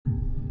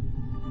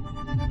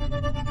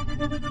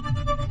You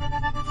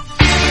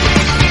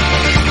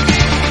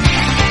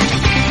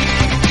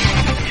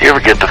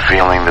ever get the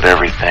feeling that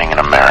everything in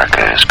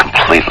America is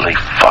completely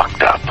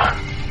fucked up?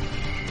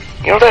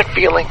 You know that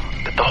feeling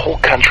that the whole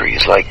country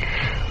is like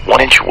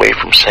 1 inch away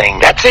from saying,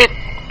 that's it,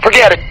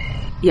 forget it?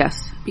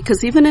 Yes,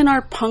 because even in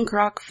our punk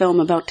rock film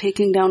about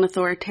taking down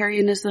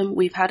authoritarianism,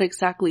 we've had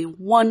exactly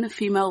one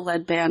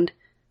female-led band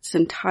this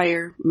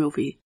entire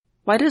movie.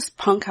 Why does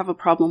punk have a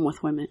problem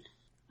with women?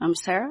 I'm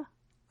Sarah.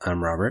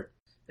 I'm Robert,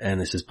 and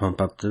this is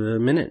Pump Up the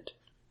Minute.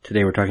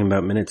 Today we're talking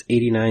about minutes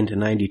 89 to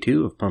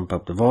 92 of Pump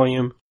Up the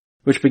Volume,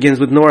 which begins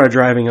with Nora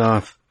driving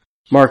off,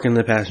 Mark in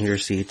the passenger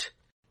seat,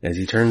 as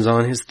he turns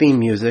on his theme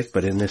music,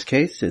 but in this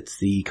case, it's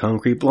the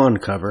Concrete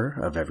Blonde cover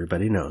of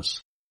Everybody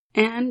Knows.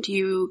 And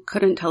you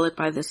couldn't tell it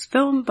by this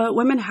film, but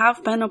women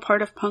have been a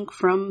part of punk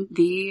from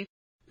the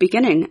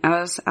beginning.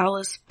 As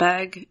Alice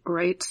Bagg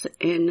writes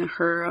in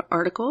her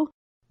article,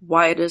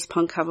 Why Does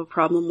Punk Have a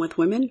Problem with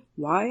Women?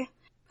 Why?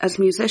 As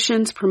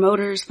musicians,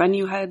 promoters,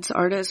 venue heads,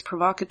 artists,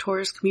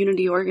 provocateurs,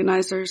 community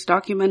organizers,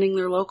 documenting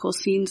their local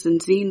scenes in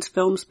zines,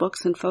 films,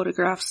 books, and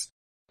photographs,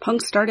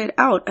 punk started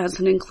out as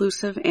an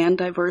inclusive and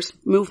diverse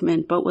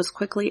movement, but was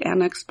quickly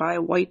annexed by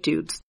white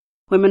dudes.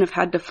 Women have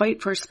had to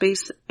fight for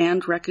space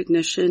and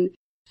recognition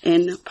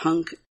in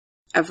punk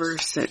ever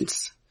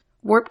since.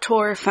 Warped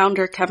Tour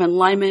founder Kevin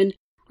Lyman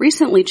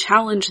recently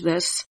challenged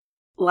this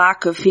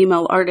lack of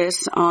female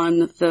artists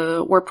on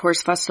the Warped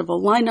Tour's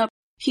festival lineup.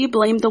 He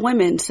blamed the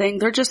women, saying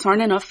there just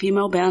aren't enough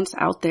female bands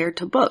out there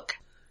to book.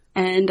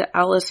 And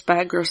Alice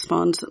Bagg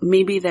responds,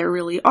 maybe there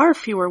really are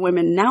fewer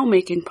women now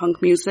making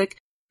punk music,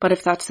 but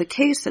if that's the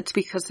case, it's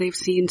because they've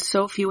seen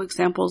so few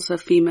examples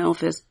of female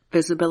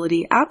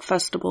visibility at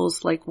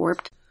festivals like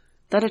Warped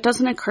that it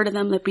doesn't occur to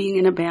them that being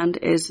in a band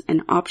is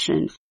an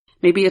option.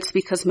 Maybe it's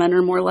because men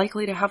are more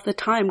likely to have the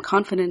time,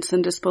 confidence,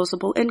 and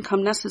disposable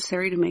income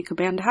necessary to make a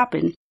band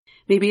happen.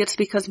 Maybe it's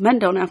because men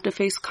don't have to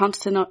face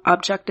constant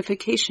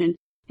objectification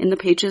in the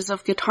pages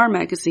of guitar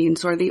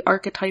magazines or the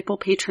archetypal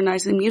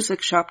patronizing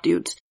music shop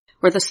dudes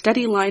or the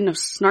steady line of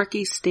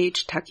snarky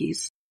stage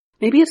techies.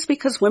 Maybe it's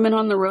because women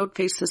on the road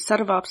face a set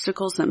of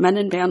obstacles that men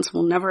in bands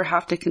will never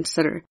have to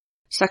consider.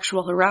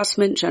 Sexual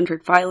harassment,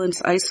 gendered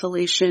violence,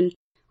 isolation,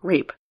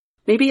 rape.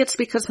 Maybe it's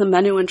because the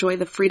men who enjoy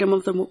the freedom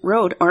of the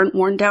road aren't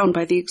worn down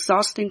by the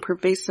exhausting,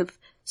 pervasive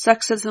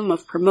sexism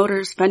of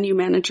promoters, venue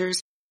managers,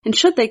 and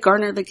should they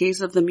garner the gaze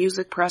of the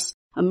music press,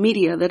 a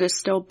media that is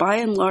still by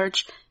and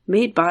large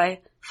made by,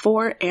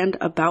 for, and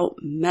about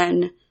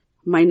men.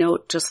 My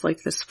note, just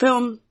like this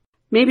film,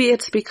 maybe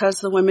it's because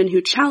the women who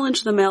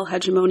challenge the male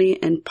hegemony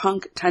in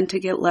punk tend to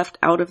get left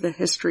out of the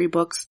history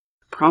books,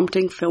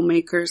 prompting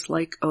filmmakers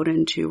like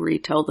Odin to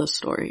retell the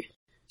story.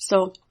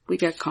 So, we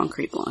get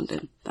Concrete Blonde,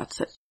 and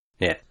that's it.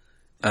 Yeah.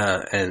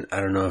 And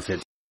I don't know if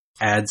it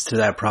adds to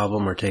that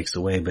problem or takes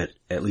away, but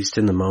at least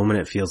in the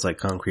moment it feels like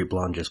Concrete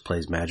Blonde just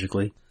plays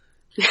magically.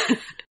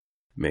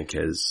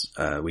 Because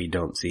we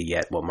don't see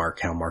yet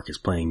how Mark is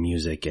playing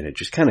music, and it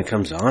just kind of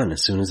comes on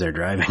as soon as they're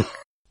driving.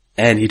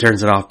 And he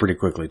turns it off pretty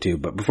quickly too.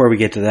 But before we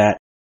get to that,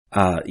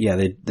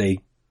 they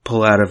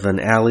pull out of an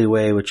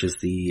alleyway, which is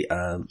the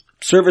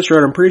service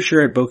road, I'm pretty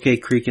sure, at Bouquet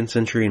Creek and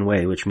Centurion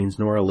Way, which means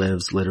Nora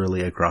lives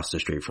literally across the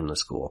street from the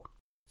school.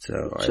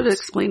 So should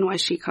explain why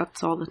she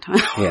cuts all the time.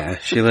 Yeah,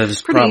 she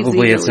lives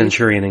probably at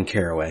Centurion and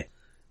Caraway.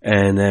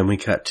 And then we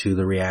cut to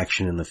the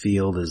reaction in the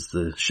field as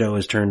the show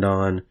is turned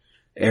on.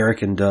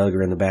 Eric and Doug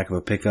are in the back of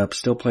a pickup,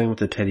 still playing with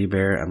the teddy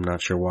bear. I'm not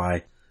sure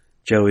why.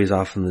 Joey's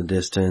off in the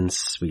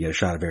distance. We get a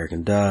shot of Eric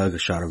and Doug, a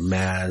shot of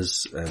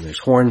Maz, and there's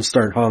horns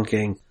start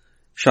honking.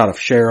 Shot of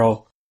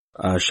Cheryl,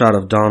 a shot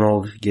of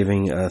Donald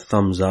giving a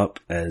thumbs up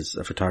as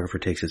a photographer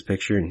takes his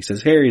picture, and he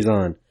says, Harry's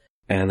on.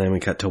 And then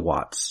we cut to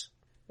Watts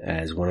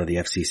as one of the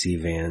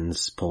FCC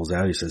vans pulls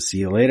out. He says, see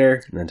you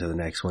later. And then to the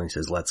next one, he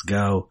says, let's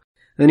go.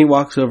 And then he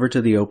walks over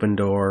to the open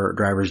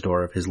driver's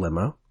door of his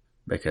limo,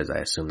 because I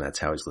assume that's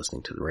how he's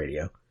listening to the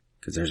radio,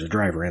 because there's a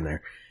driver in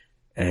there.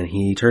 And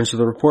he turns to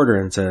the reporter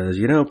and says,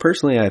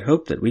 personally I'd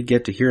hoped that we'd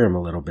get to hear him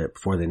a little bit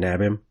before they nab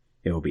him.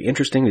 It will be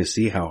interesting to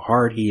see how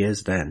hard he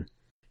is then.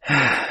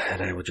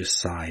 And I would just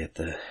sigh at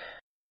the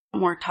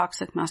more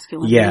toxic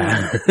masculinity.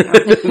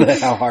 Yeah.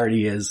 How hard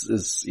he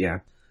is, yeah.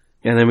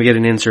 And then we get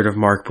an insert of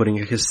Mark putting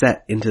a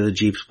cassette into the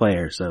Jeep's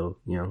player, so,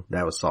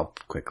 that was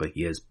solved quickly.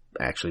 He is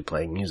actually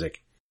playing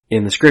music.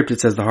 In the script, it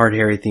says the Hard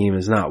Harry theme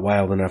is not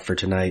wild enough for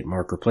tonight.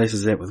 Mark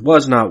replaces it with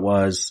Was Not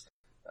Was,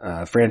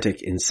 a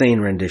frantic, insane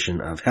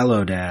rendition of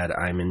Hello Dad,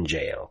 I'm in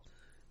Jail.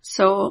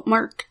 So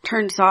Mark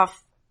turns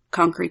off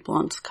Concrete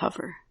Blonde's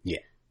cover. Yeah.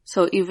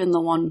 So even the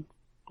one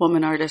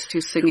woman artist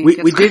who's singing...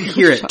 We did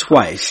hear it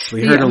twice.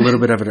 We heard a little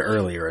bit of it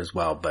earlier as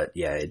well, but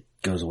yeah, it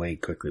goes away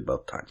quickly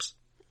both times.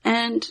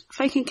 And if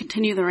I can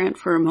continue the rant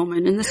for a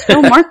moment, in this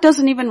film, Mark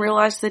doesn't even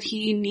realize that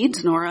he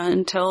needs Nora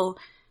until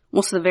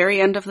almost the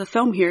very end of the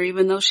film here,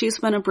 even though she's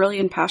been a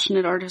brilliant,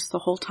 passionate artist the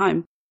whole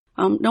time.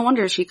 No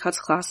wonder she cuts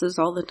classes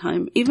all the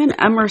time. Even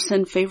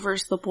Emerson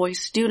favors the boy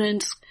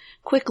students,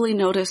 quickly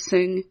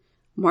noticing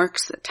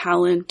Mark's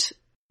talent,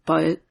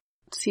 but it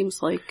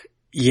seems like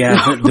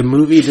Yeah, the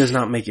movie does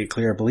not make it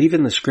clear. I believe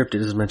in the script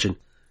it is mentioned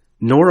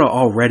Nora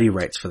already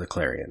writes for the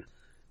Clarion,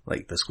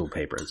 like the school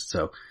papers.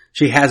 So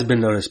she has been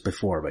noticed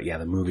before, but yeah,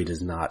 the movie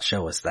does not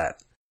show us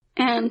that.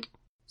 And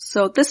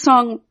so this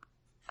song,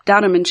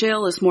 Dad, I'm in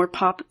Jail, is more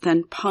pop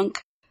than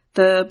punk.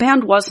 The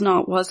band Was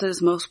Not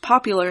Was's most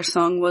popular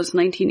song was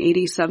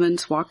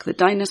 1987's Walk the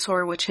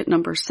Dinosaur, which hit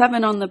number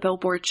 7 on the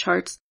Billboard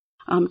charts.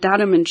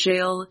 Dad, I'm in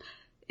Jail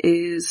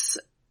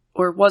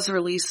was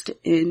released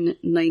in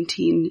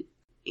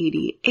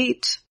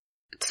 1988.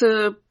 It's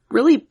a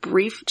really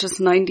brief, just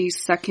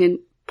 90-second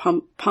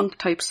punk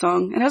type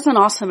song. It has an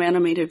awesome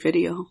animated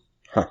video.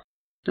 Huh.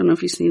 Don't know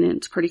if you've seen it.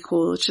 It's pretty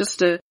cool. It's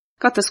just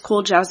got this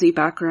cool jazzy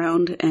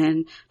background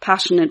and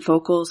passionate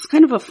vocals.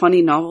 Kind of a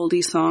funny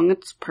novelty song.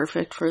 It's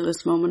perfect for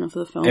this moment of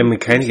the film. And we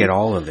kind of get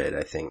all of it,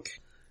 I think,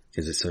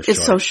 because it's so short.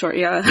 It's so short,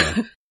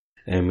 yeah.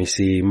 And we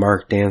see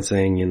Mark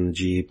dancing in the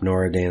Jeep,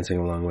 Nora dancing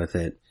along with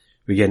it.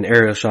 We get an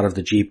aerial shot of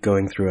the Jeep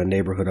going through a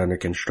neighborhood under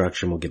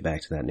construction. We'll get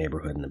back to that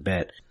neighborhood in a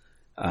bit,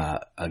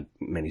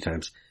 many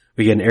times.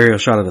 We get an aerial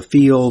shot of the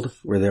field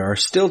where there are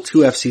still 2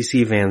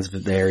 FCC vans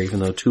there, even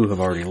though 2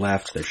 have already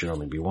left. There should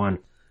only be 1.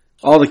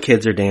 All the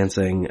kids are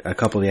dancing. A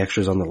couple of the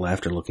extras on the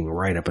left are looking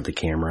right up at the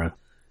camera.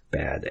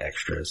 Bad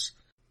extras.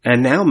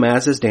 And now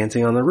Maz is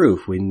dancing on the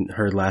roof. We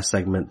heard last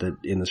segment that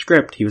in the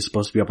script he was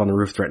supposed to be up on the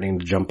roof threatening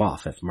to jump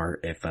off if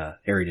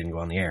Harry didn't go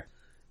on the air.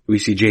 We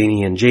see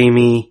Janie and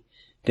Jamie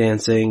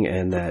dancing,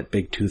 and that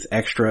Big Tooth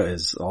extra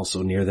is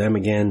also near them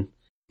again.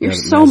 You're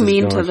so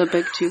mean to the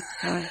Big Tooth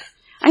guy.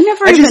 I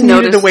just even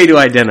noticed. needed a way to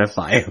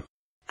identify him.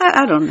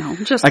 I don't know.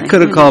 I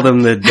could have called him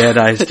the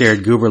dead-eye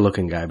stared goober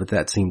looking guy, but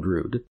that seemed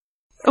rude.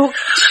 Oh,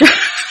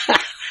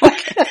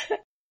 okay.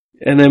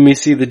 And then we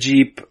see the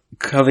Jeep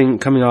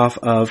coming off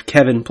of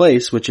Kevin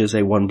Place, which is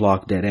a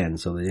 1-block dead end,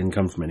 so they didn't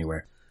come from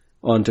anywhere,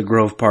 onto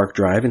Grove Park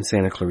Drive in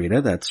Santa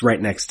Clarita. That's right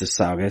next to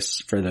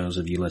Saugus, for those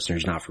of you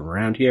listeners not from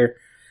around here.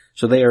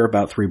 So they are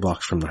about 3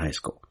 blocks from the high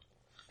school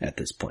at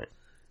this point.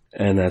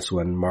 And that's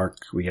when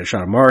we get a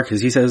shot of Mark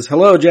as he says,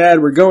 "Hello,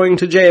 Jad, we're going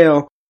to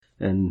jail."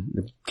 And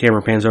the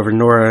camera pans over to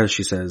Nora.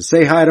 She says,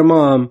 "Say hi to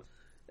Mom."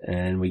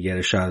 And we get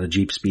a shot of the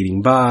Jeep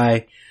speeding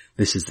by.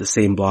 This is the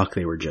same block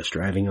they were just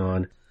driving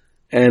on.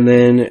 And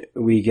then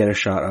we get a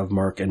shot of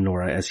Mark and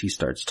Nora as he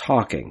starts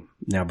talking.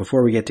 Now,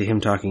 before we get to him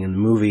talking in the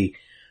movie,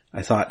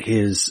 I thought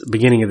his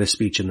beginning of the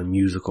speech in the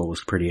musical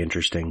was pretty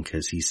interesting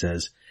because he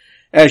says,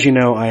 "As you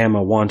know, I am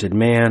a wanted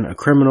man, a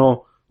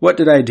criminal. What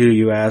did I do,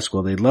 you ask?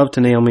 Well, they'd love to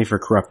nail me for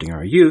corrupting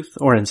our youth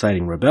or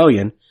inciting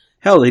rebellion.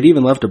 Hell, they'd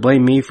even love to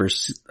blame me for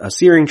a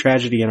searing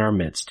tragedy in our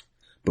midst.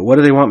 But what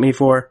do they want me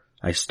for?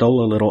 I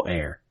stole a little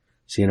air.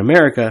 See, in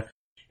America,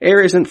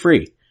 air isn't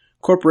free.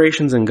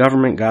 Corporations and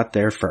government got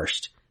there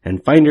first.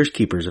 And finders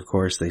keepers, of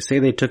course. They say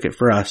they took it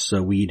for us,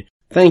 so we'd,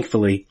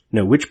 thankfully,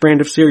 know which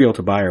brand of cereal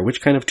to buy or which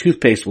kind of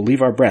toothpaste will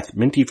leave our breath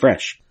minty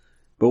fresh.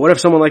 But what if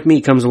someone like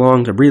me comes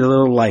along to breathe a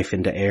little life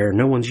into air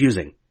no one's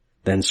using?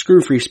 Then screw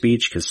free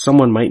speech, because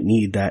someone might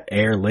need that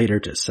air later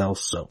to sell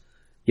soap.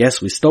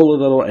 Yes, we stole a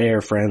little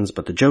air, friends,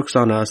 but the joke's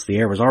on us. The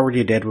air was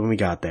already dead when we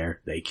got there.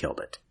 They killed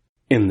it."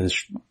 In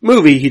this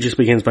movie, he just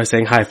begins by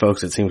saying, "Hi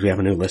folks, it seems we have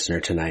a new listener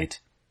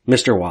tonight.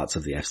 Mr. Watts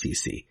of the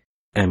FCC."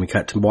 And we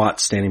cut to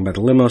Watts standing by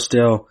the limo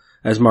still,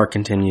 as Mark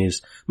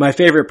continues, "My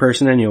favorite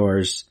person and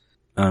yours.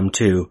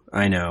 Too,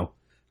 I know.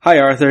 Hi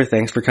Arthur,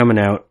 thanks for coming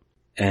out."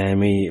 And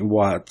we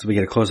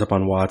get a close-up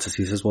on Watts as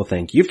he says, "Well,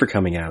 thank you for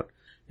coming out."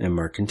 And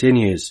Mark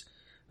continues,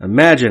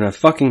 "Imagine a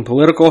fucking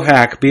political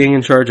hack being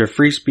in charge of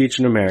free speech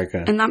in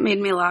America." And that made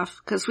me laugh,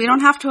 because we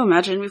don't have to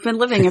imagine. We've been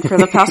living it for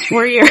the past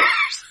 4 years.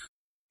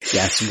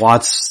 Yes,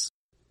 Watts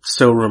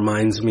so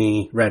reminds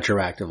me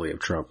retroactively of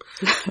Trump.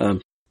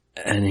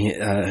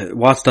 And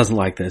Watts doesn't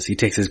like this. He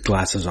takes his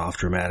glasses off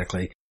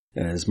dramatically.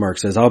 As Mark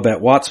says, "I'll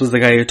bet Watts was the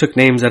guy who took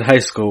names at high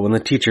school when the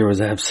teacher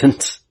was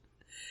absent."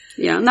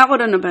 Yeah, and that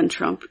wouldn't have been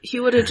Trump. He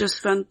would have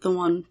just been the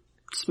one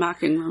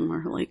smacking them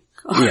or like...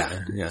 Oh.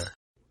 Yeah.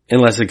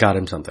 Unless it got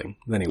him something.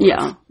 Then he would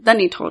have. Yeah, then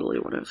he totally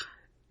would have.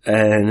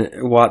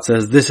 And Watts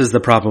says, "This is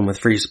the problem with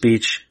free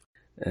speech."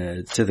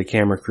 To the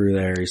camera crew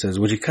there, he says,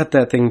 "Would you cut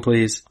that thing,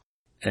 please?"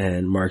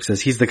 And Mark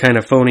says, "He's the kind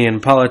of phony in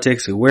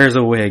politics who wears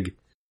a wig."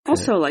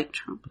 Also like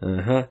Trump.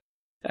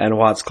 And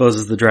Watts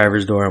closes the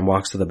driver's door and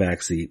walks to the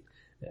back seat.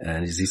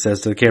 And as he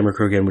says to the camera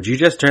crew again, "Would you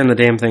just turn the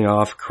damn thing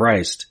off?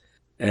 Christ."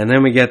 And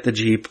then we get the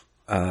Jeep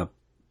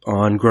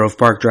on Grove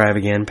Park Drive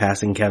again,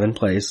 passing Kevin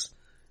Place.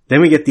 Then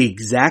we get the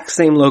exact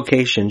same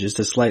location, just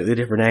a slightly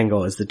different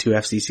angle as the 2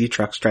 FCC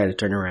trucks try to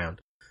turn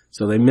around.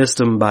 So they missed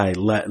them by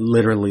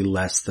literally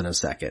less than a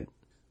second,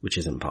 which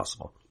is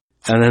impossible.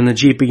 And then the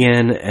Jeep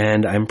again,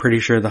 and I'm pretty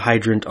sure the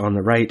hydrant on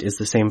the right is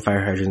the same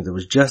fire hydrant that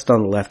was just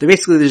on the left. They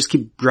just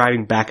keep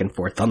driving back and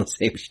forth on the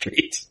same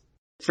street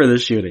for the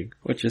shooting,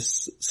 which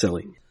is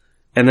silly.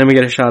 And then we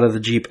get a shot of the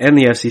Jeep and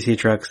the FCC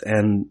trucks,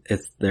 and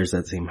there's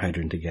that same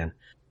hydrant again.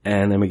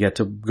 And then we get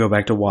to go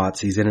back to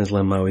Watts. He's in his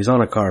limo. He's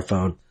on a car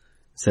phone.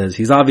 Says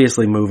he's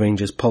obviously moving.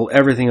 Just pull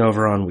everything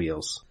over on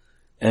wheels.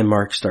 And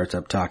Mark starts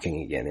up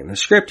talking again. In the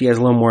script, he has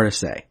a little more to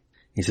say.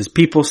 He says,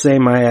 people say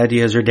my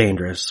ideas are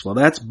dangerous. Well,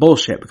 that's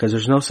bullshit because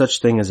there's no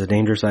such thing as a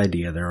dangerous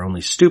idea. There are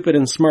only stupid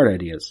and smart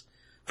ideas.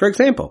 For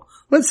example,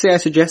 let's say I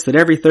suggest that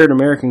every third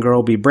American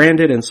girl be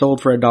branded and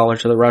sold for $1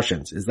 to the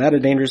Russians. Is that a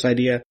dangerous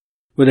idea?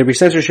 Would there be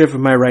censorship of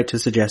my right to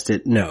suggest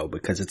it? No,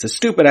 because it's a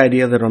stupid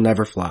idea that'll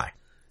never fly.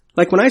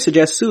 Like when I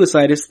suggest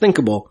suicide is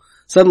thinkable,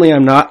 suddenly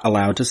I'm not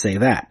allowed to say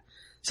that.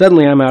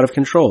 Suddenly I'm out of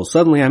control.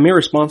 Suddenly I'm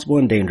irresponsible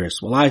and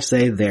dangerous. Well, I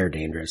say they're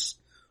dangerous.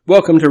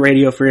 Welcome to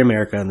Radio Free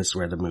America, and this is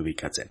where the movie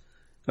cuts in.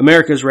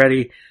 America's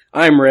ready.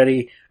 I'm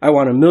ready. I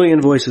want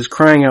 1,000,000 voices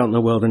crying out in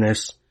the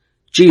wilderness.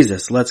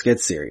 Jesus, let's get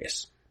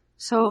serious.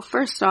 So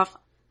first off,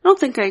 I don't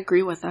think I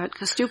agree with that,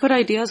 because stupid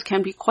ideas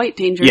can be quite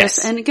dangerous.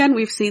 Yes. And again,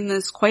 we've seen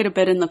this quite a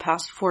bit in the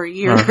past 4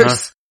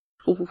 years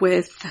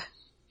with,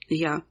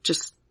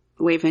 just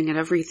waving at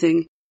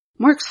everything.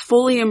 Mark's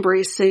fully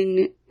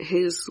embracing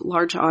his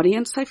large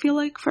audience, I feel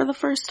like, for the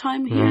first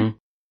time here. Mm-hmm.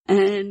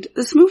 And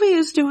this movie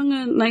is doing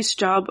a nice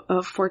job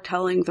of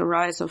foretelling the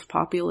rise of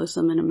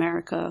populism in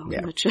America,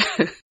 which,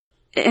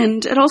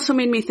 and it also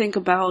made me think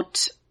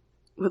about,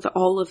 with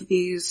all of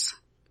these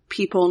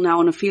people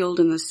now in a field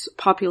in this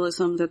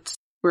populism that's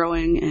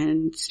growing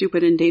and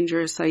stupid and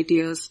dangerous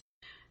ideas,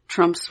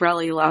 Trump's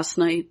rally last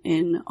night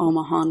in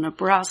Omaha,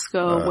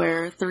 Nebraska,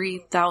 where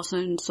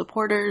 3,000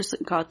 supporters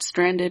got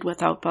stranded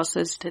without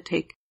buses to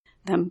take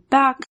them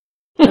back.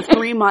 A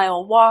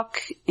 3-mile walk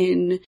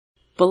in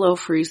below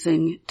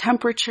freezing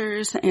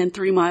temperatures, and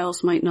 3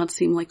 miles might not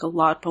seem like a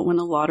lot, but when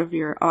a lot of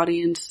your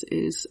audience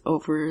is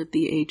over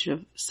the age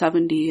of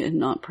 70 and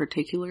not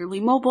particularly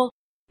mobile,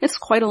 it's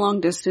quite a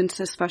long distance,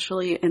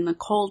 especially in the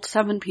cold.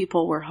 7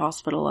 people were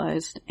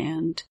hospitalized,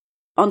 and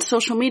on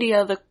social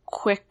media, the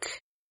quick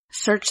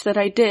search that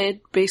I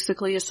did,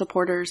 basically his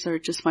supporters are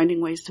just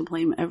finding ways to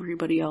blame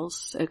everybody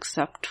else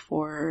except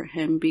for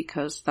him,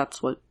 because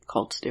that's what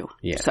cults do.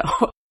 Yeah. So.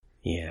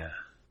 Yeah,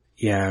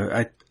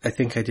 I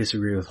think I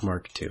disagree with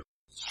Mark too.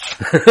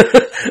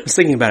 I was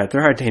thinking about it.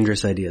 There are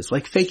dangerous ideas,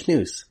 like fake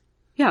news.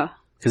 Yeah.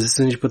 Because as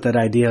soon as you put that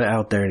idea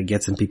out there and it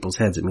gets in people's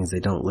heads, it means they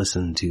don't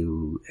listen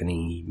to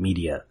any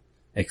media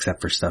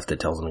except for stuff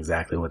that tells them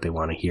exactly what they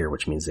want to hear,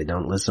 which means they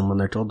don't listen when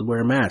they're told to wear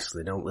a mask.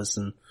 They don't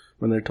listen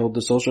when they're told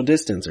to social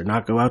distance or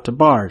not go out to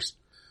bars.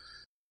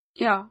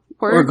 Yeah.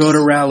 Or go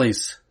to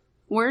rallies.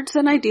 Words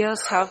and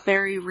ideas have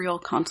very real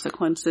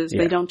consequences.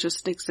 Yeah. They don't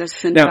just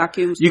exist in now,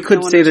 vacuums. You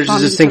could say there's a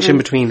distinction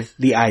between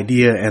the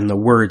idea and the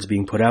words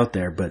being put out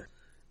there, but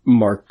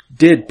Mark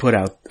did put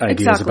out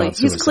ideas about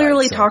suicide. He's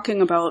clearly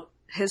talking about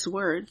his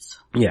words.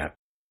 Yeah.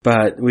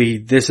 But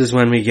this is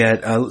when we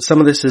get, some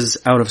of this is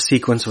out of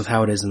sequence with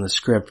how it is in the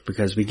script,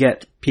 because we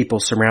get people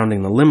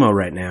surrounding the limo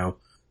right now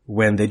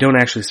when they don't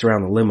actually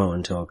surround the limo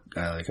until,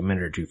 like a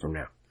minute or two from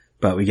now.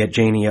 But we get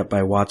Janie up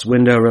by Watt's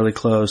window really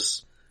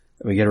close.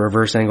 We get a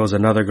reverse angle as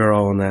another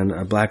girl, and then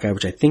a black guy,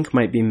 which I think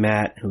might be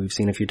Matt, who we've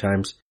seen a few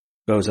times,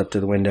 goes up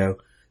to the window.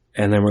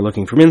 And then we're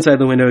looking from inside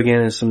the window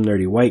again as some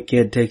nerdy white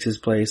kid takes his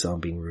place. Oh, I'm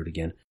being rude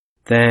again.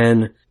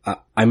 Then,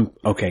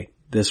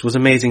 this was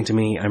amazing to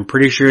me. I'm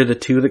pretty sure the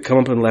two that come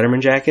up in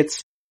Letterman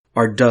jackets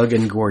are Doug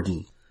and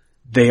Gordon.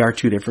 They are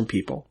 2 different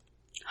people.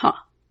 Huh.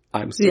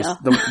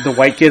 The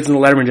white kids in the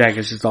Letterman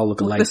jackets just all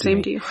look alike the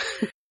same to me. To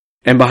you.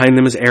 And behind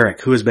them is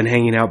Eric, who has been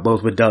hanging out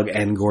both with Doug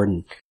and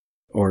Gordon.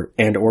 Or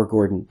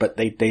Gordon, but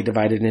they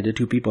divided into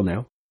 2 people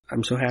now.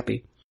 I'm so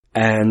happy.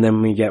 And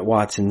then we get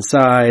Watts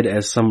inside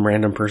as some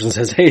random person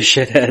says, "Hey,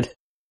 shithead."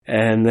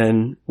 And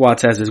then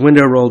Watts has his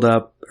window rolled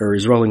up, or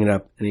he's rolling it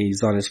up, and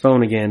he's on his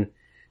phone again,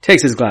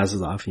 takes his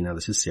glasses off,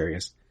 this is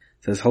serious.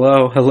 Says,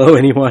 hello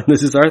anyone,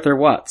 this is Arthur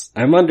Watts.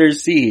 I'm under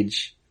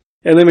siege.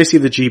 And then we see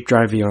the Jeep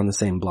drive on the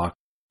same block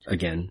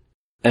again.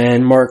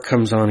 And Mark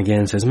comes on again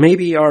and says,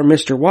 maybe our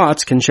Mr.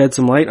 Watts can shed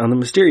some light on the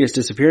mysterious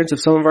disappearance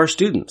of some of our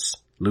students.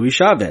 Louis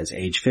Chavez,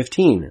 age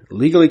 15,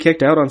 legally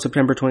kicked out on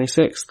September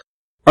 26th.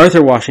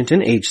 Arthur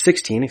Washington, age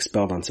 16,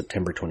 expelled on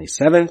September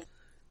 27th.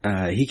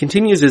 He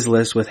continues his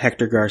list with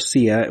Hector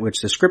Garcia,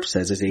 which the script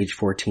says is age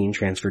 14,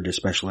 transferred to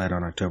special ed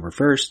on October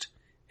 1st.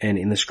 And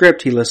in the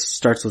script, he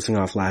starts listing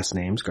off last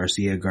names: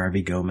 Garcia,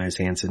 Garvey, Gomez,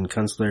 Hansen,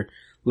 Kunstler,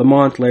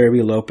 Lamont,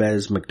 Larrabee,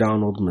 Lopez,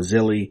 McDonald,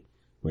 Mazzilli,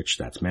 which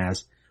that's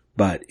Maz.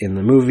 But in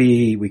the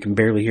movie, we can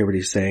barely hear what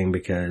he's saying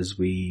because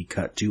we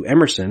cut to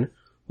Emerson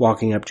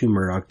walking up to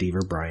Murdoch,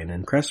 Deaver, Bryan,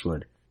 and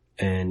Crestwood.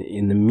 And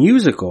in the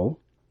musical,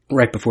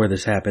 right before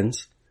this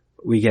happens,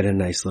 we get a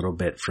nice little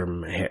bit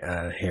from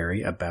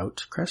Harry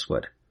about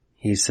Crestwood.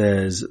 He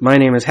says, my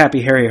name is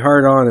Happy Harry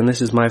Hardon, and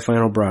this is my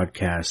final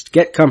broadcast.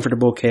 Get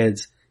comfortable,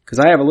 kids, because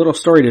I have a little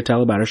story to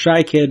tell about a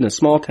shy kid in a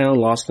small town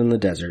lost in the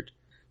desert.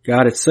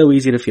 God, it's so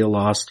easy to feel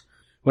lost.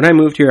 When I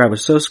moved here, I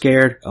was so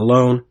scared,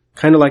 alone,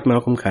 kind of like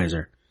Malcolm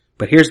Kaiser.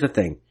 But here's the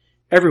thing.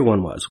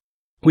 Everyone was.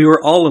 We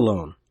were all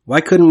alone. Why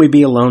couldn't we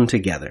be alone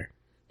together?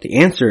 The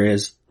answer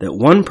is that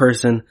one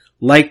person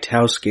liked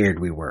how scared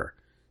we were.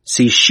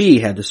 See, she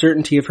had the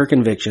certainty of her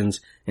convictions,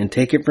 and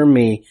take it from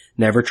me,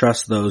 never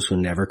trust those who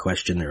never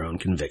question their own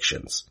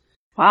convictions.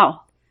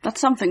 Wow. That's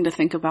something to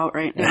think about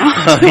right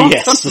now.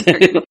 Yes.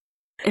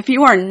 If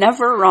you are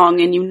never wrong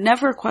and you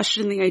never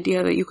question the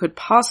idea that you could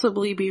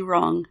possibly be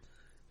wrong.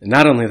 And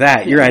not only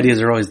that, your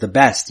ideas are always the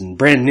best and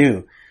brand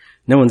new.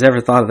 No one's ever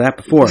thought of that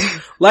before.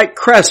 Like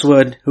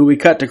Cresswood, who we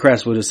cut to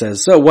Cresswood, who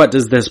says, so what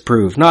does this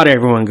prove? Not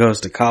everyone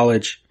goes to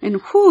college. And the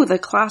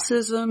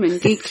classism and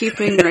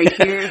gatekeeping right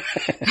here.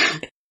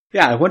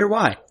 Yeah, I wonder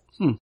why.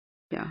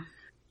 Yeah.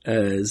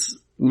 In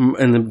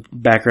the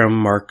background,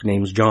 Mark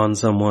names John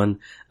someone.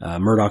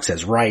 Murdoch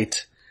says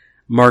right.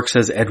 Mark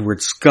says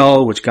Edward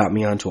Skull, which got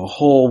me onto a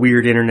whole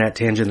weird internet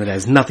tangent that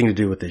has nothing to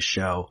do with this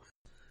show.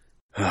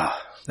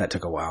 That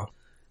took a while.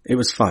 It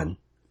was fun.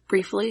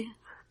 Briefly,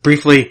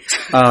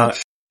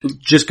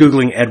 just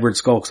Googling Edward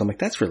Skull, because I'm like,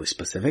 that's really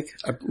specific.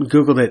 I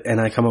Googled it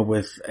and I come up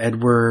with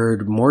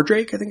Edward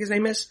Mordrake, I think his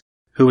name is,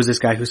 who was this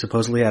guy who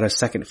supposedly had a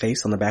second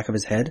face on the back of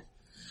his head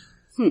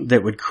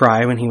that would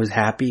cry when he was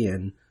happy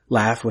and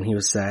laugh when he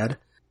was sad.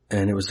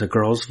 And it was a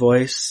girl's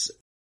voice.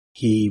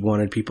 He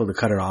wanted people to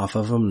cut it off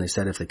of him. They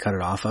said if they cut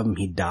it off of him,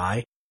 he'd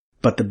die.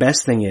 But the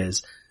best thing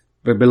is,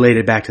 but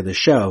related back to the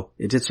show,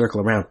 it did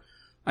circle around.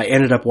 I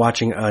ended up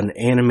watching an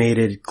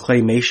animated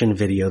claymation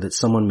video that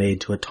someone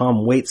made to a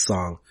Tom Waits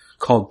song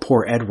called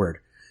Poor Edward,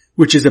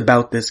 which is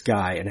about this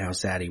guy and how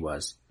sad he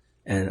was.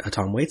 And a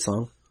Tom Waits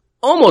song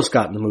almost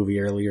got in the movie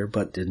earlier,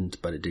 but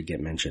didn't, but it did get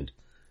mentioned.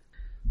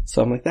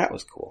 So I'm like, that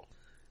was cool.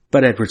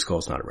 But Edward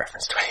Skull's not a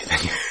reference to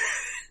anything.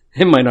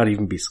 It might not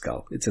even be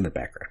Skull. It's in the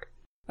background.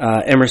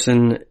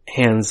 Emerson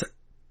hands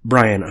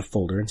Brian a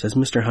folder and says,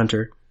 Mr.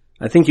 Hunter,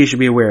 I think you should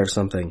be aware of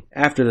something.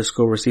 After the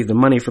school received the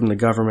money from the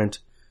government,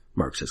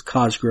 Mark says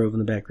Cosgrove in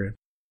the background.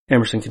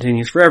 Emerson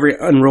continues, for every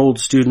enrolled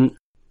student,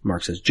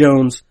 Mark says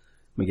Jones.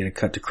 We get a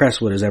cut to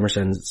Cresswood as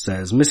Emerson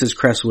says Mrs.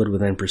 Cresswood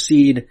would then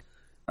proceed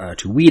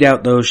to weed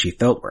out those she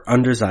felt were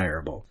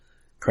undesirable.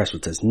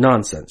 Cresswood says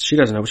nonsense. She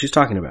doesn't know what she's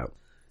talking about.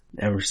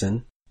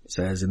 Emerson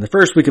says, in the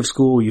first week of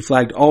school, you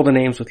flagged all the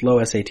names with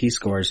low SAT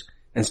scores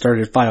and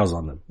started files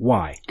on them.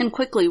 Why? And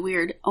quickly,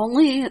 weird.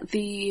 Only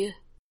the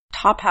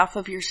top half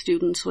of your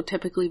students would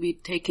typically be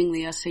taking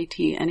the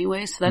SAT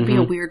anyway, so that'd be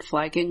a weird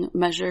flagging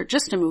measure.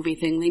 Just a movie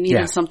thing. They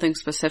needed something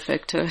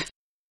specific to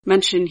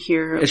mention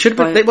here. It should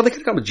have been, they could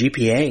have gone with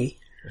GPA.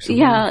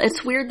 Yeah,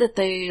 it's weird that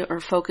they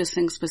are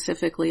focusing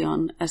specifically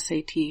on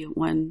SAT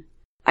when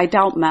I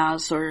doubt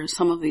Maz or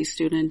some of these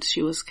students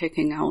she was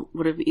kicking out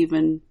would have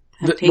even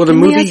the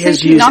movie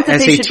has used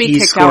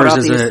SAT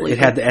scores it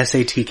had the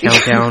SAT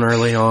countdown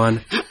early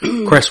on.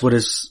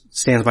 Cresswood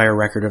stands by a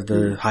record of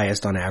the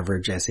highest on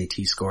average SAT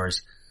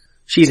scores.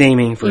 She's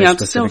aiming for a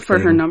specific still for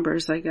thing. her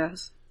numbers, I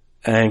guess.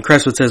 And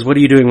Cresswood says, what are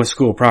you doing with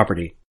school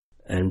property?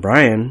 And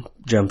Brian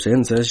jumps in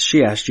and says,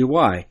 she asked you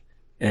why.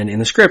 And in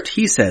the script,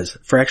 he says,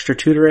 for extra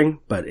tutoring,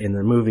 but in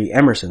the movie,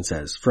 Emerson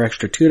says, for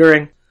extra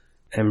tutoring.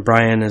 And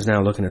Brian is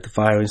now looking at the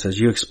file and says,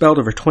 you expelled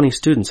over 20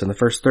 students in the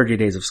first 30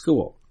 days of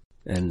school.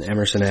 And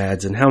Emerson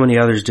adds, and how many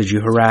others did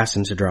you harass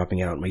into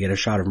dropping out? And we get a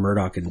shot of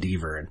Murdoch and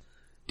Deaver. And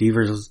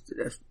Deaver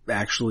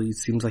actually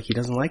seems like he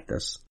doesn't like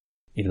this,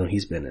 even though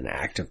he's been an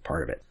active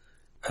part of it.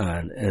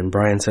 And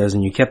Brian says,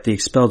 and you kept the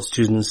expelled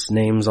students'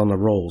 names on the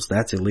rolls.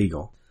 That's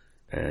illegal.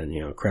 And,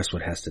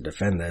 Cresswood has to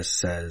defend this,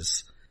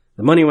 says,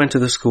 the money went to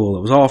the school.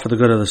 It was all for the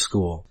good of the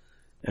school.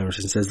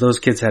 Emerson says, those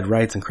kids had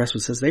rights, and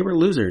Cresswood says they were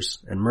losers.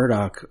 And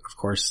Murdoch, of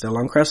course, still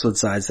on Cresswood's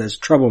side, says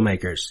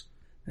troublemakers.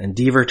 And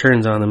Deaver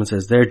turns on them and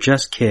says, they're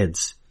just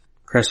kids.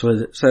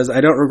 Cresswood says,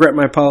 I don't regret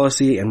my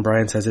policy, and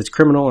Brian says, it's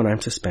criminal and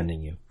I'm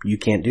suspending you. You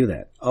can't do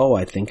that. Oh,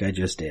 I think I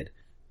just did.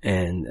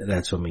 And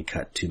that's when we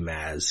cut to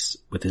Maz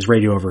with his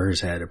radio over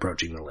his head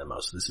approaching the limo.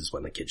 So this is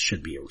when the kids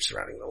should be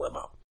surrounding the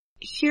limo.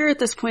 Here at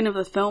this point of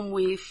the film,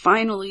 we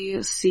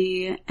finally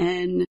see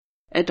an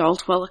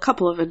adult, well, a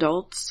couple of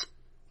adults,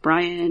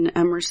 Brian,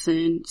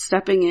 Emerson,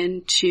 stepping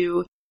in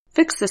to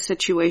fix the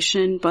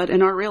situation. But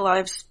in our real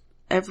lives,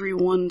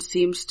 everyone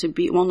seems to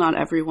be, well, not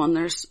everyone,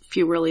 there's a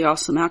few really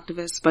awesome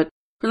activists, but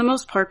for the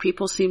most part,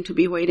 people seem to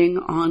be waiting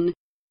on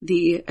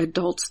the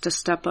adults to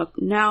step up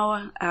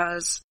now,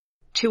 as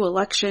 2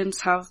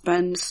 elections have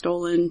been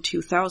stolen,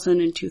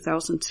 2000 and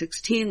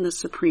 2016. The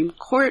Supreme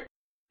Court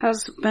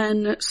has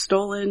been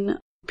stolen.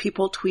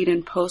 People tweet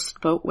and post,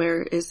 but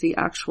where is the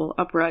actual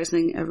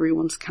uprising?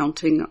 Everyone's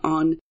counting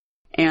on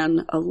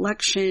an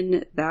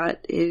election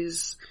that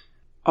is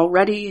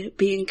already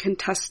being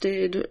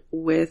contested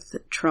with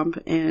Trump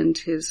and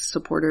his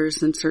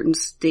supporters in certain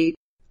state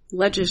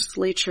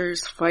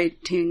legislatures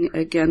fighting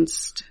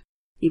against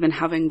even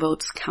having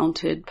votes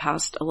counted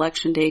past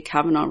election day.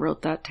 Kavanaugh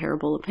wrote that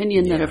terrible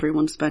opinion that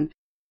everyone's been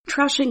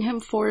trashing him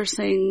for,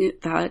 saying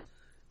that,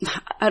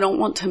 I don't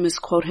want to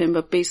misquote him,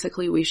 but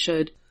basically we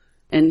should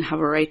and have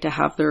a right to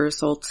have the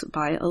results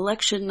by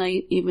election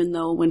night, even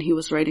though when he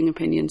was writing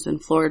opinions in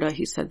Florida,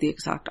 he said the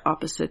exact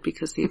opposite,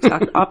 because the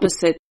exact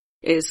opposite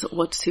is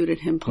what suited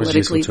him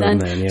politically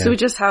then. So we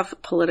just have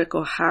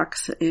political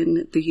hacks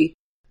in the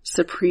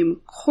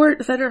Supreme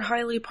Court that are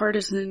highly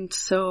partisan.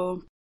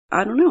 So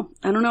I don't know.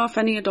 I don't know if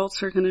any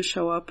adults are going to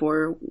show up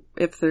or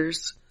if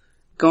there's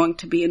going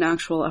to be an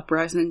actual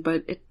uprising,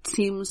 but it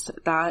seems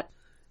that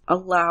a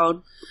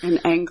loud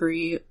and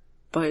angry,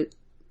 but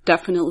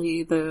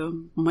definitely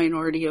the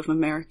minority of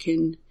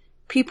American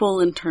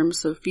people in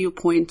terms of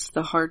viewpoints,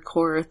 the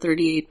hardcore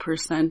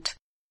 38%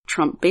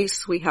 Trump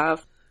base we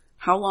have.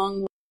 How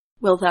long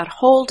will that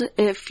hold?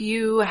 If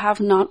you have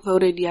not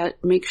voted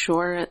yet, make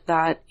sure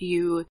that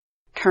you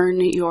turn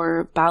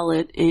your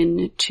ballot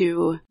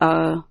into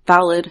a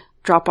valid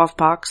drop-off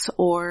box,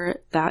 or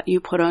that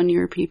you put on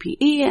your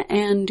PPE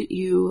and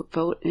you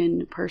vote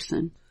in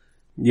person.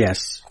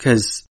 Yes,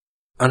 because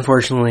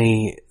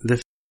unfortunately, the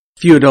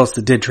few adults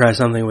that did try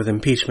something with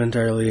impeachment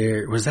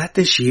earlier, was that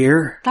this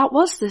year? That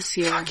was this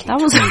year. Fucking that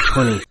was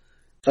 2020.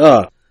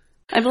 Oh.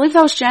 I believe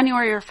that was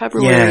January or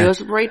February. Yeah, it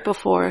was right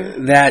before.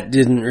 That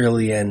didn't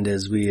really end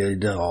as we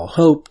had all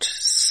hoped.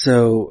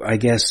 So I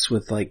guess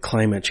with like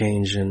climate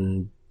change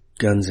and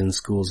guns in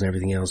schools and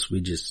everything else,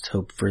 we just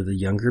hope for the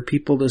younger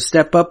people to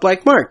step up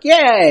like Mark.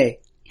 Yay!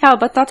 Yeah,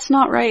 but that's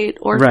not right.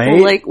 Or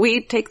right? Like,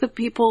 we take the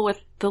people with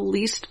the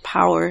least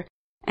power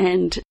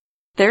and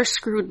they're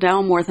screwed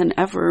down more than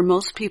ever.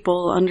 Most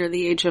people under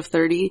the age of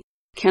 30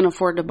 can't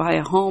afford to buy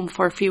a home.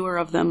 Far fewer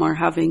of them are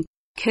having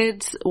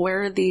kids.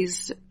 Where are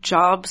these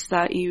jobs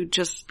that you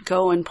just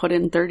go and put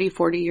in 30,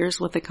 40 years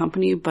with a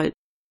company, but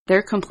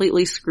they're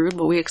completely screwed,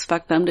 but we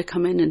expect them to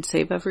come in and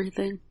save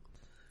everything?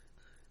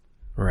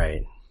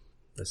 Right.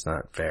 That's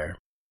not fair.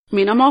 I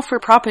mean, I'm all for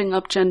propping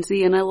up Gen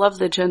Z, and I love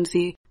the Gen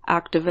Z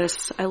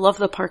activists. I love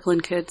the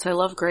Parkland kids. I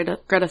love Greta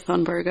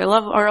Thunberg. I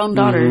love our own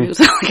daughter who's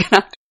like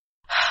an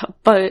activist.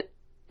 But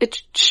it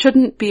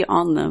shouldn't be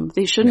on them.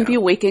 They shouldn't be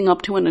waking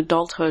up to an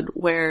adulthood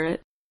where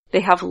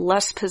they have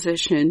less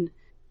position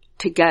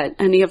to get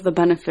any of the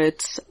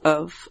benefits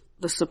of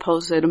the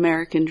supposed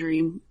American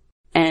dream,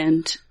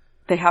 and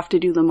they have to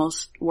do the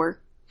most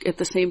work at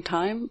the same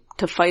time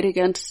to fight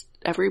against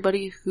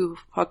everybody who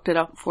fucked it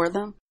up for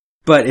them.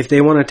 But if they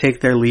want to take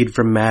their lead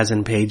from Maz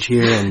and Paige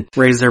here and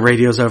raise their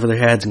radios over their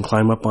heads and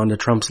climb up onto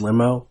Trump's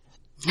limo,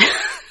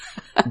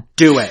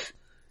 do it.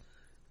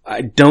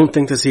 I don't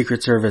think the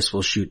Secret Service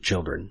will shoot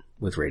children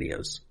with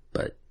radios,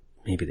 but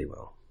maybe they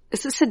will.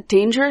 Is this a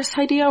dangerous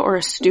idea or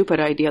a stupid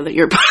idea that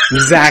you're...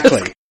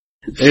 Exactly.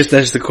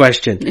 There's the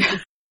question.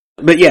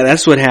 But yeah,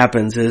 that's what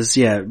happens is,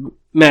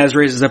 Maz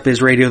raises up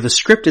his radio. The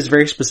script is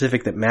very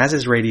specific that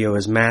Maz's radio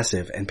is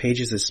massive and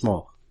Paige's is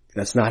small.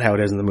 That's not how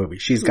it is in the movie.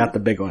 She's got the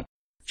big one,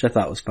 which I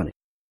thought was funny.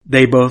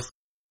 They both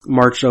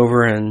march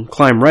over and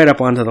climb right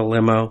up onto the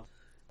limo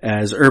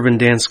as Urban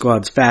Dance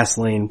Squad's Fast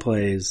Lane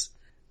plays.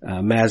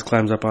 Maz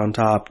climbs up on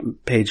top,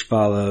 Paige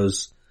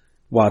follows,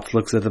 Watts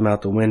looks at them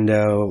out the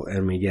window,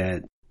 and we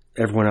get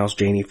everyone else.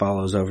 Janie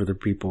follows over the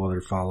people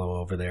that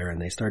follow over there,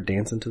 and they start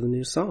dancing to the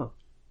new song,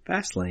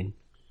 Fast Lane.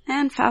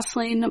 And Fast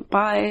Lane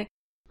by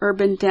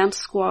Urban Dance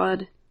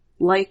Squad,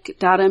 like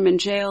Datum in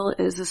Jail,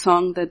 is a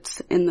song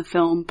that's in the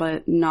film,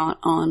 but not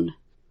on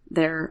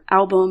their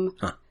album.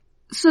 Huh.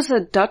 This is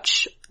a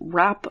Dutch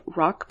rap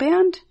rock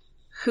band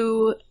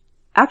who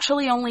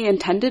actually only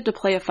intended to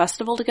play a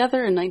festival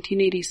together in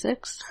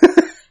 1986.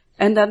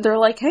 And then they're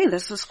like, hey,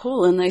 this is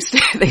cool. And they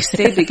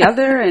stayed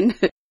together, and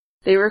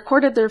they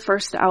recorded their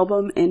first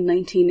album in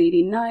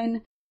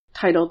 1989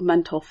 titled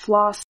Mental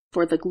Floss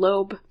for the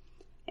Globe.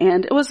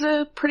 And it was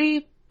a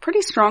pretty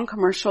strong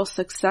commercial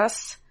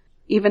success,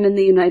 even in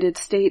the United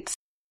States.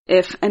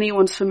 If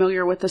anyone's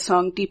familiar with the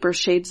song Deeper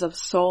Shades of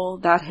Soul,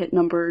 that hit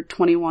number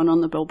 21 on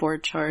the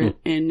Billboard chart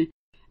in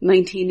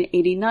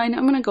 1989.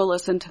 I'm gonna go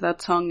listen to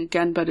that song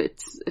again, but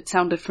it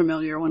sounded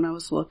familiar when I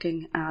was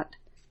looking at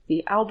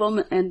the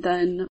album. And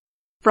then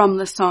from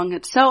the song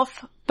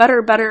itself,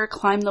 Better, better,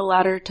 climb the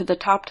ladder to the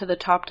top, to the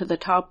top, to the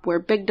top, where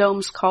big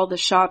domes call the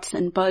shots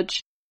and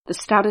budge, the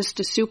status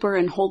to super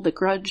and hold the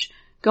grudge.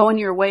 Going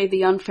your way,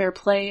 the unfair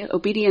play,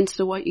 obedience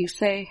to what you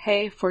say.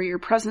 Hey, for your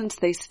presence,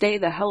 they stay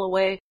the hell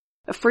away.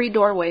 A free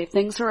doorway,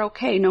 things are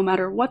okay no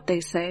matter what they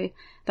say.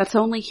 That's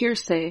only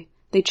hearsay.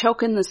 They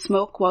choke in the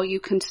smoke while you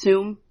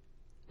consume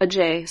a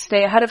J.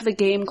 Stay ahead of the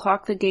game,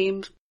 clock the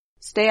game.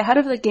 Stay ahead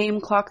of the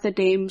game, clock the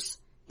dames.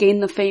 Gain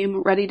the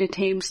fame, ready to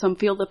tame. Some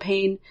feel the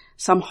pain.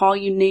 Some haul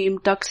you name.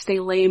 Ducks stay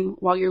lame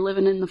while you're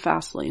living in the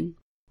fast lane.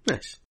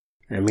 Nice.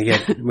 And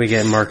we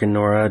get Mark and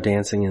Nora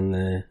dancing in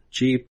the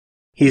Jeep.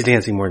 He's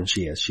dancing more than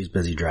she is. She's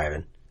busy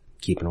driving,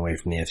 keeping away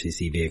from the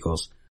FCC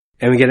vehicles.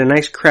 And we get a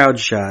nice crowd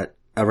shot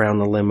around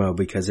the limo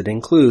because it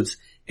includes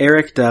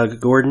Eric, Doug,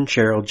 Gordon,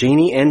 Cheryl,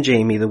 Janie, and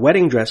Jamie, the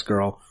wedding dress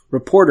girl,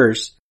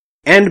 reporters,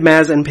 and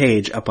Maz and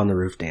Paige up on the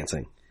roof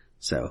dancing.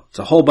 So it's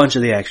a whole bunch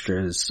of the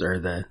extras, or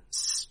the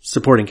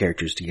supporting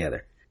characters,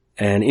 together.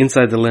 And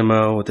inside the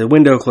limo, with the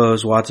window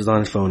closed, Watts is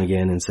on his phone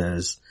again and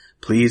says,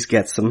 please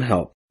get some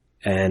help.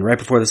 And right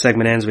before the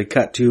segment ends, we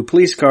cut to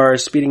police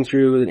cars speeding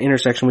through an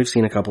intersection we've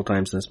seen a couple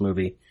times in this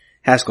movie.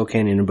 Haskell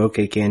Canyon and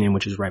Bouquet Canyon,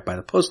 which is right by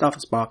the post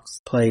office box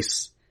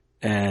place.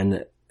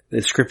 And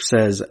the script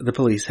says, the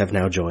police have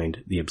now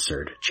joined the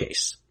absurd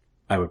chase.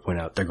 I would point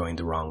out they're going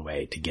the wrong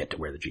way to get to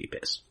where the Jeep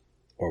is.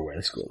 Or where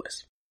the school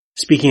is.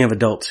 Speaking of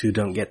adults who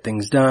don't get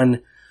things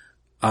done,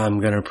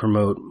 I'm going to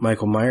promote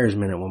Michael Myers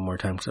Minute one more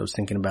time because I was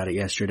thinking about it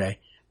yesterday.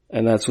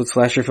 And that's what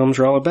slasher films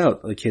are all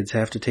about. The kids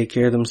have to take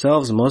care of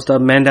themselves, and most of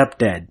them end up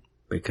dead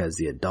because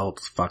the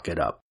adults fuck it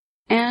up.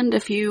 And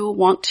if you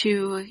want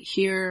to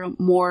hear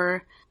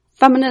more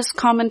feminist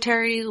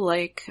commentary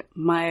like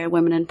my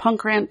Women in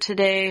Punk rant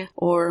today,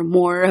 or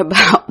more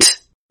about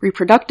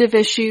reproductive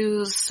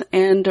issues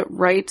and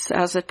rights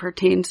as it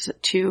pertains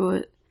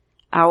to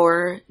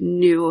our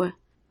newly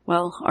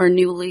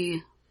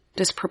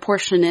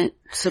disproportionate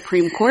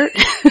Supreme Court.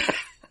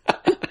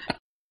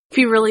 If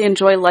you really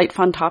enjoy light,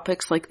 fun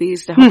topics like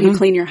these to help you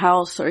clean your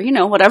house or,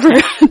 whatever,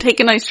 take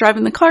a nice drive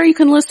in the car, you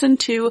can listen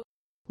to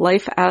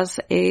Life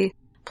as a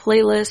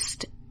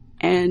Playlist,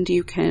 and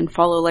you can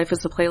follow Life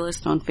as a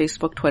Playlist on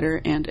Facebook, Twitter,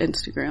 and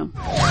Instagram.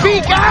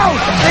 Speak out!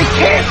 They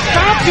can't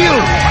stop you!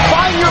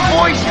 Find your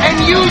voice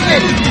and use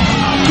it!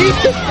 Keep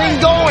this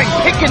thing going!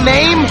 Pick a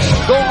name,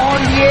 go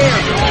on the air.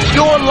 It's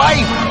your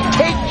life.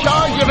 Take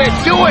charge of it.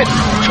 Do it!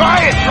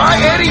 Try it! Try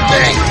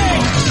anything!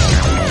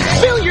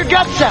 Spill your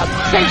guts out.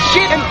 Say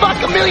shit and fuck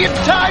a million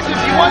times if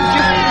you want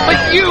to, but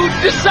you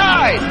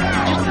decide.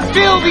 Just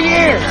fill the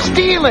air.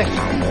 Steal it.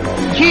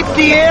 Keep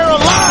the air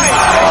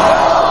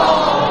alive.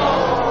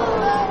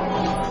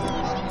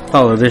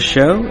 Follow this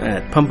show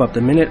at Pump Up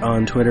the Minute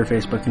on Twitter,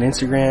 Facebook, and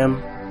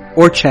Instagram,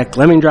 or check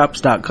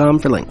lemmingdrops.com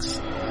for links.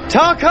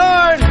 Talk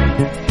hard.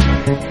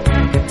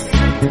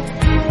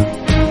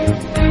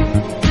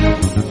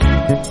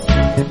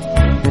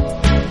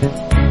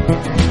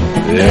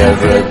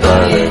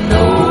 Everybody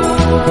knows.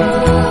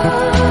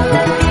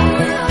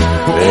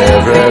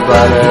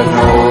 Everybody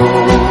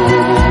knows.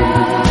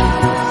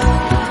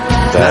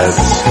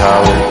 That's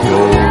how it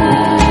goes.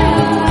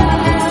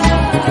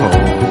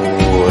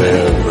 Oh,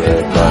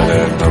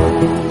 everybody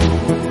knows.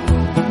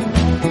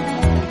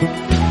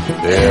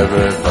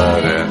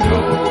 Everybody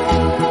knows.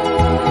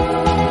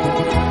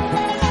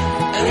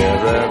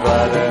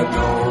 Everybody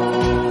knows.